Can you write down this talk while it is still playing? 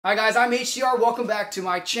Hi guys, I'm HDR. Welcome back to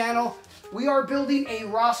my channel. We are building a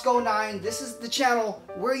Roscoe 9. This is the channel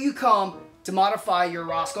where you come to modify your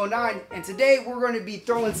Roscoe 9. And today we're going to be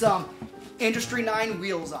throwing some Industry 9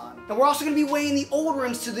 wheels on. And we're also going to be weighing the old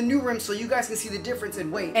rims to the new rims so you guys can see the difference in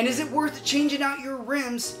weight. And is it worth changing out your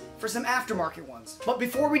rims for some aftermarket ones? But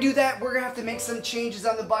before we do that, we're going to have to make some changes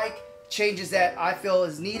on the bike. Changes that I feel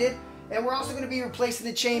is needed. And we're also going to be replacing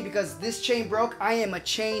the chain because this chain broke. I am a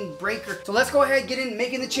chain breaker. So let's go ahead and get in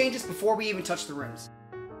making the changes before we even touch the rims.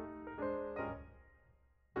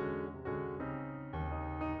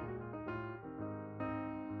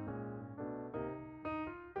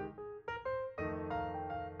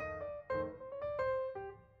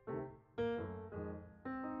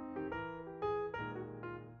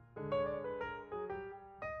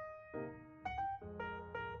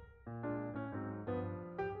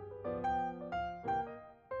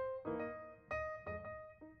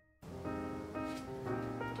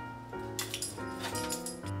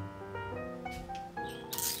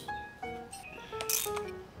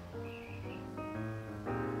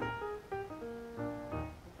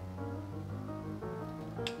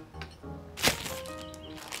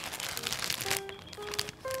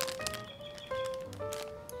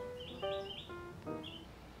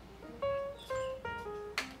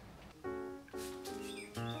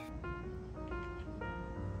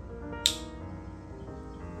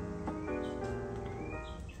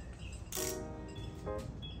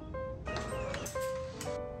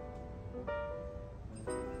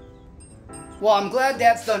 Well, I'm glad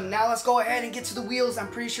that's done. Now let's go ahead and get to the wheels. I'm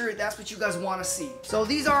pretty sure that's what you guys want to see. So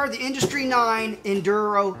these are the Industry 9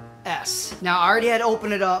 Enduro S. Now I already had to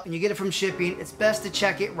open it up and you get it from shipping. It's best to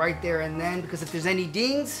check it right there and then because if there's any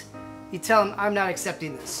dings, you tell them I'm not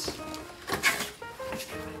accepting this.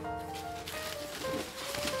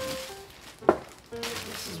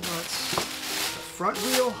 This is what's the front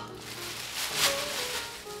wheel.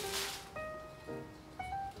 I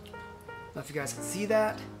don't know if you guys can see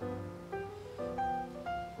that.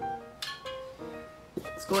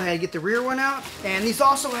 Let's go ahead and get the rear one out. And these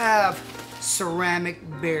also have ceramic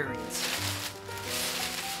bearings.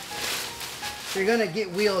 So you're gonna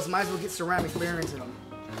get wheels, might as well get ceramic bearings in them.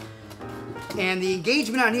 And the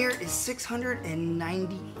engagement on here is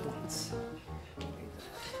 690 points.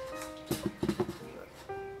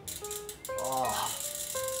 Oh.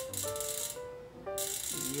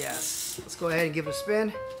 Yes. Let's go ahead and give it a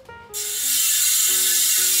spin.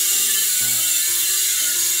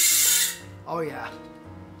 Oh yeah.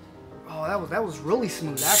 Oh, that was really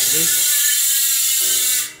smooth actually.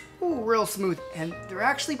 Ooh, real smooth. And they're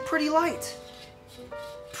actually pretty light.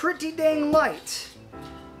 Pretty dang light.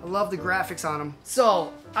 I love the graphics on them.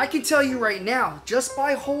 So, I can tell you right now, just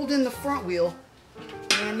by holding the front wheel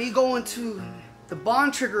and me going to the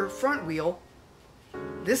Bond Trigger front wheel,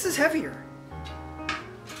 this is heavier.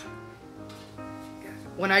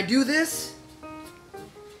 When I do this,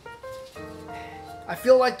 I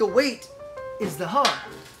feel like the weight is the hub.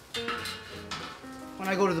 When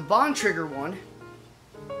I go to the Bond Trigger one,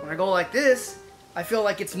 when I go like this, I feel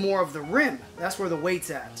like it's more of the rim. That's where the weight's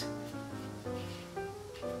at.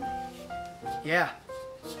 Yeah,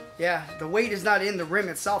 the weight is not in the rim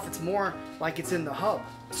itself. It's more like it's in the hub.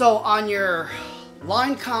 So on your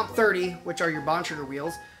Line Comp 30, which are your Bond Trigger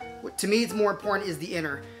wheels, to me it's more important is the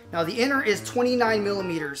inner. Now the inner is 29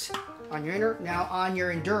 millimeters on your inner. Now on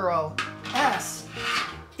your Enduro S,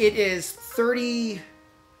 it is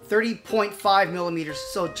 30.5 millimeters,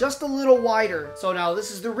 so just a little wider. So now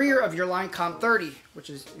this is the rear of your Line Comp 30, which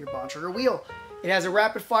is your Bond Trigger wheel. It has a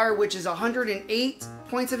rapid fire, which is 108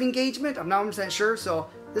 points of engagement. I'm not 100% sure, so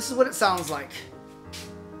this is what it sounds like.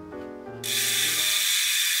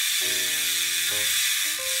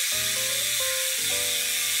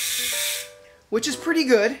 Which is pretty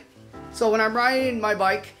good. So when I'm riding my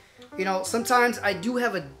bike, you know, sometimes I do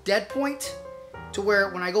have a dead point to where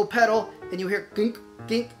when I go pedal and you hear gink,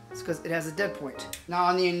 gink, it's because it has a dead point. Now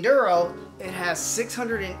on the Enduro, it has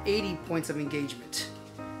 680 points of engagement.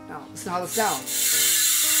 Now, listen how this sounds.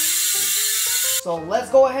 So let's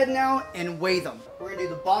go ahead now and weigh them. We're gonna do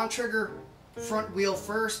the Bond Trigger front wheel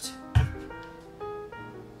first.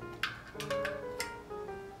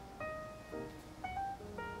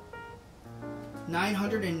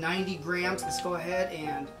 $990 grams. Let's go ahead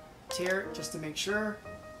and tear it just to make sure.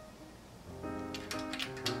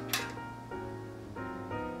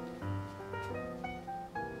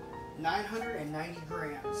 $990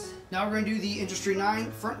 grams. Now we're going to do the Industry 9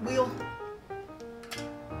 front wheel.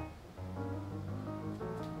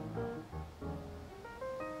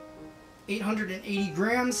 $880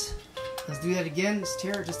 grams. Let's do that again. Let's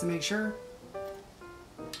tear it just to make sure.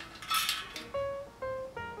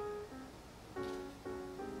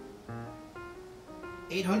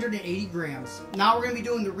 880 grams. Now we're going to be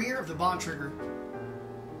doing the rear of the bond trigger.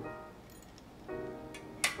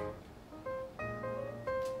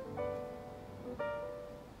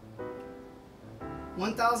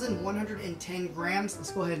 1,110 grams.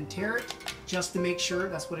 Let's go ahead and tare it just to make sure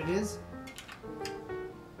that's what it is.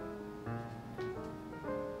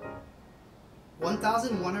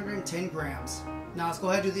 1,110 grams. Now let's go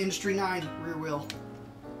ahead and do the Industry 9 rear wheel.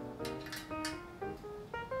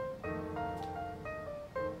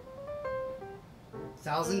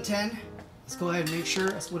 $1,010. Let's go ahead and make sure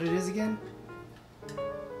that's what it is again.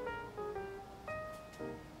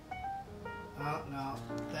 Oh no,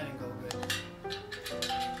 that didn't go good.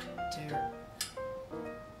 Tear.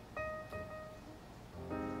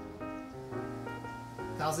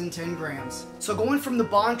 1,010 grams. So going from the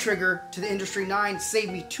bond trigger to the Industry 9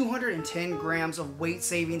 saved me 210 grams of weight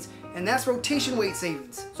savings, and that's rotation weight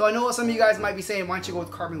savings. So I know some of you guys might be saying, why don't you go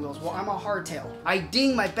with carbon wheels? Well, I'm a hardtail. I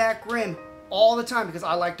ding my back rim all the time because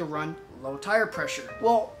I like to run low tire pressure.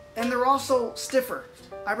 Well, and they're also stiffer.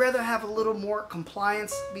 I'd rather have a little more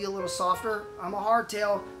compliance, be a little softer. I'm a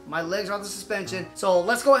hardtail, my legs are on the suspension. So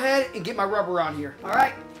let's go ahead and get my rubber on here. All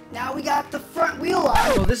right, now we got the front wheel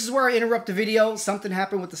on. So this is where I interrupt the video. Something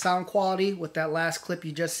happened with the sound quality with that last clip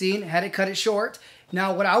you just seen. Had to cut it short.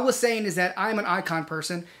 Now what I was saying is that I'm an Icon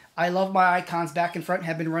person. I love my Icons back and front,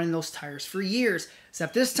 have been running those tires for years.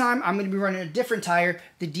 Except this time I'm gonna be running a different tire,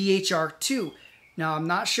 the DHR2. Now I'm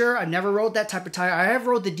not sure, I never rode that type of tire. I have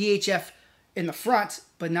rode the DHF in the front,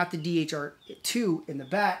 but not the DHR2 in the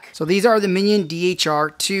back. So these are the Minion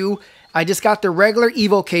DHR2. I just got the regular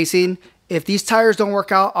Evo casing. If these tires don't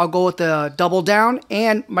work out, I'll go with the double down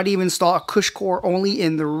and might even install a cush core only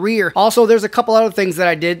in the rear. Also, there's a couple other things that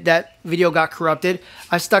I did. That video got corrupted.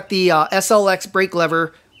 I stuck the SLX brake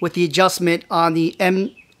lever with the adjustment on the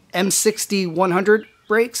M60 100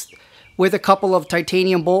 brakes with a couple of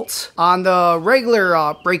titanium bolts. On the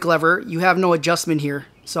regular brake lever, you have no adjustment here.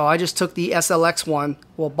 So I just took the SLX one,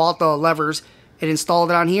 well, bought the levers and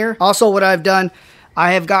installed it on here. Also, what I've done,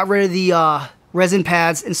 I have got rid of the resin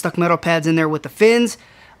pads and stuck metal pads in there with the fins.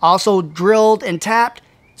 Also drilled and tapped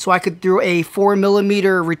so I could throw a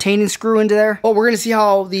 4mm retaining screw into there. But we're gonna see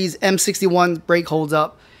how these M61 brake holds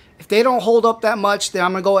up. If they don't hold up that much, then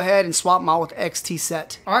I'm gonna go ahead and swap them out with the XT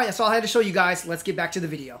set. All right, that's all I had to show you guys. Let's get back to the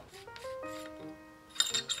video.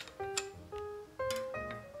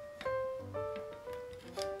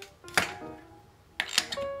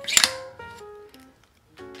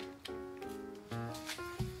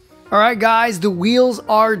 All right, guys, the wheels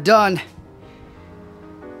are done.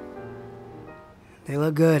 They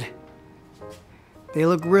look good. They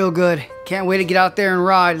look real good. Can't wait to get out there and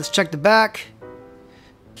ride. Let's check the back.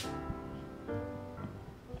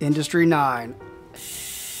 Industry 9.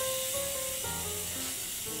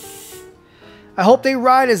 I hope they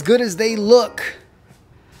ride as good as they look.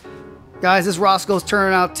 Guys, this Roscoe's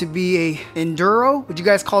turning out to be a enduro. Would you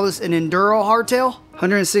guys call this an enduro hardtail?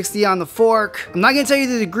 160 on the fork. I'm not gonna tell you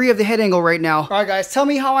the degree of the head angle right now. All right, guys, tell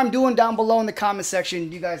me how I'm doing down below in the comment section.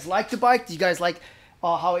 Do you guys like the bike? Do you guys like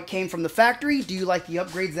how it came from the factory? Do you like the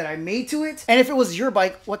upgrades that I made to it? And if it was your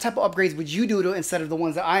bike, what type of upgrades would you do to it instead of the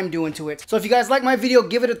ones that I'm doing to it? So if you guys like my video,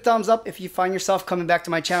 give it a thumbs up. If you find yourself coming back to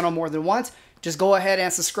my channel more than once, just go ahead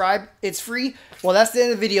and subscribe. It's free. Well, that's the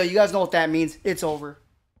end of the video. You guys know what that means. It's over.